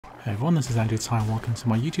Hey everyone, this is Andrew Tsai. Welcome to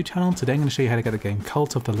my YouTube channel. Today I'm going to show you how to get the game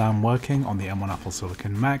Cult of the Lamb working on the M1 Apple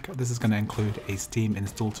Silicon Mac. This is going to include a Steam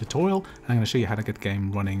install tutorial, and I'm going to show you how to get the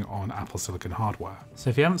game running on Apple Silicon hardware.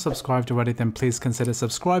 So if you haven't subscribed already, then please consider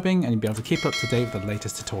subscribing and you'll be able to keep up to date with the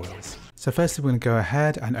latest tutorials. So firstly, we're going to go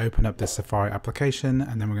ahead and open up the Safari application,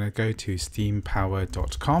 and then we're going to go to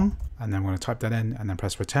steampower.com. And then we're going to type that in and then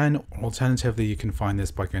press return. Alternatively, you can find this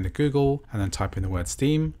by going to Google and then type in the word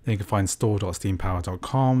Steam. Then you can find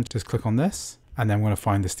store.steampower.com. Just click on this. And then we're going to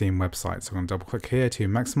find the Steam website. So I'm going to double click here to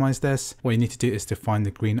maximize this. What you need to do is to find the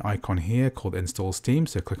green icon here called Install Steam.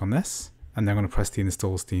 So click on this. And then I'm going to press the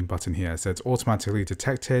Install Steam button here. So it's automatically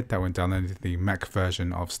detected that we're downloading the Mac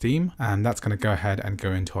version of Steam. And that's going to go ahead and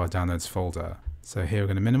go into our downloads folder. So here we're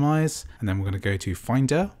going to minimize, and then we're going to go to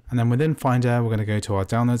Finder, and then within Finder we're going to go to our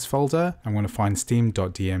downloads folder. I'm going to find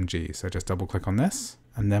steam.dmg. So just double click on this.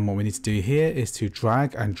 And then what we need to do here is to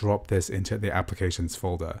drag and drop this into the applications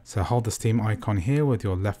folder. So hold the Steam icon here with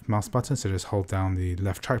your left mouse button. So just hold down the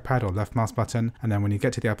left trackpad or left mouse button. And then when you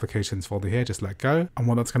get to the applications folder here, just let go. And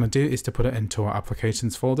what that's going to do is to put it into our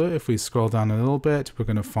applications folder. If we scroll down a little bit, we're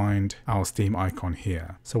going to find our Steam icon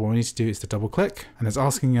here. So what we need to do is to double click, and it's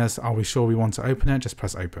asking us, are we sure we want to open it? Just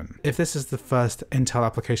press open. If this is the first Intel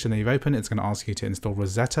application that you've opened, it's going to ask you to install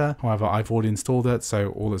Rosetta. However, I've already installed it. So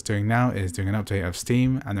all it's doing now is doing an update of Steam,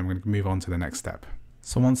 and then we're going to move on to the next step.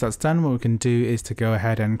 So once that's done, what we can do is to go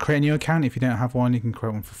ahead and create a new account. If you don't have one, you can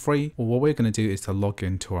create one for free. Or what we're going to do is to log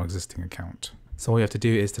into our existing account. So all you have to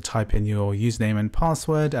do is to type in your username and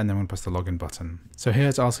password, and then we'll press the login button. So here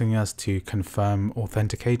it's asking us to confirm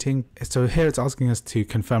authenticating. So here it's asking us to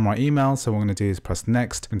confirm our email. So what we're going to do is press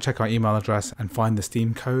next and check our email address and find the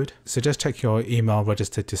Steam code. So just check your email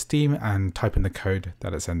registered to Steam and type in the code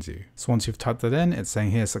that it sends you. So once you've typed that in, it's saying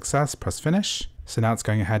here success, press finish. So now it's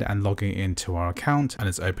going ahead and logging into our account, and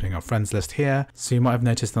it's opening our friends list here. So you might have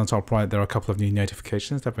noticed on the top right, there are a couple of new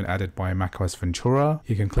notifications that have been added by macOS Ventura.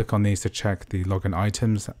 You can click on these to check the login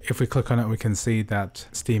items. If we click on it, we can see that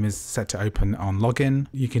Steam is set to open on login.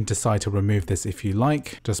 You can decide to remove this if you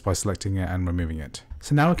like, just by selecting it and removing it.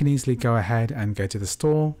 So now we can easily go ahead and go to the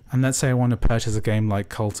store, and let's say I want to purchase a game like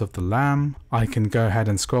Cult of the Lamb. I can go ahead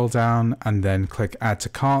and scroll down and then click add to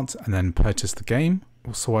cart and then purchase the game.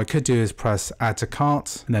 So what I could do is press add to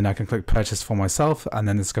cart, and then I can click purchase for myself, and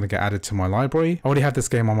then it's going to get added to my library. I already have this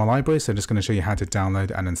game on my library, so I'm just going to show you how to download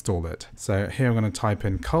and install it. So here I'm going to type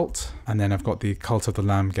in Cult, and then I've got the Cult of the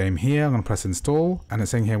Lamb game here. I'm going to press install, and it's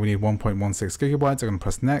saying here we need 1.16 gigabytes. I'm going to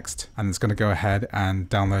press next, and it's going to go ahead and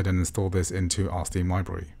download and install this into our Steam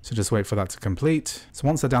library. So just wait for that to complete. So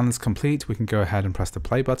once the download is complete, we can go ahead and press the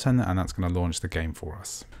play button, and that's going to launch the game for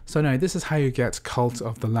us. So no, this is how you get Cult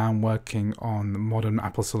of the Lamb working on modern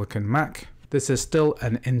Apple Silicon Mac. This is still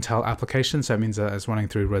an Intel application, so it means that it's running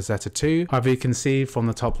through Rosetta 2. However, you can see from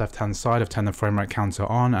the top left hand side, I've turned the frame rate counter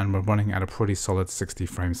on, and we're running at a pretty solid 60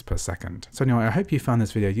 frames per second. So anyway, I hope you found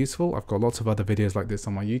this video useful. I've got lots of other videos like this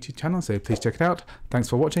on my YouTube channel, so please check it out. Thanks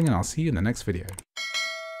for watching, and I'll see you in the next video.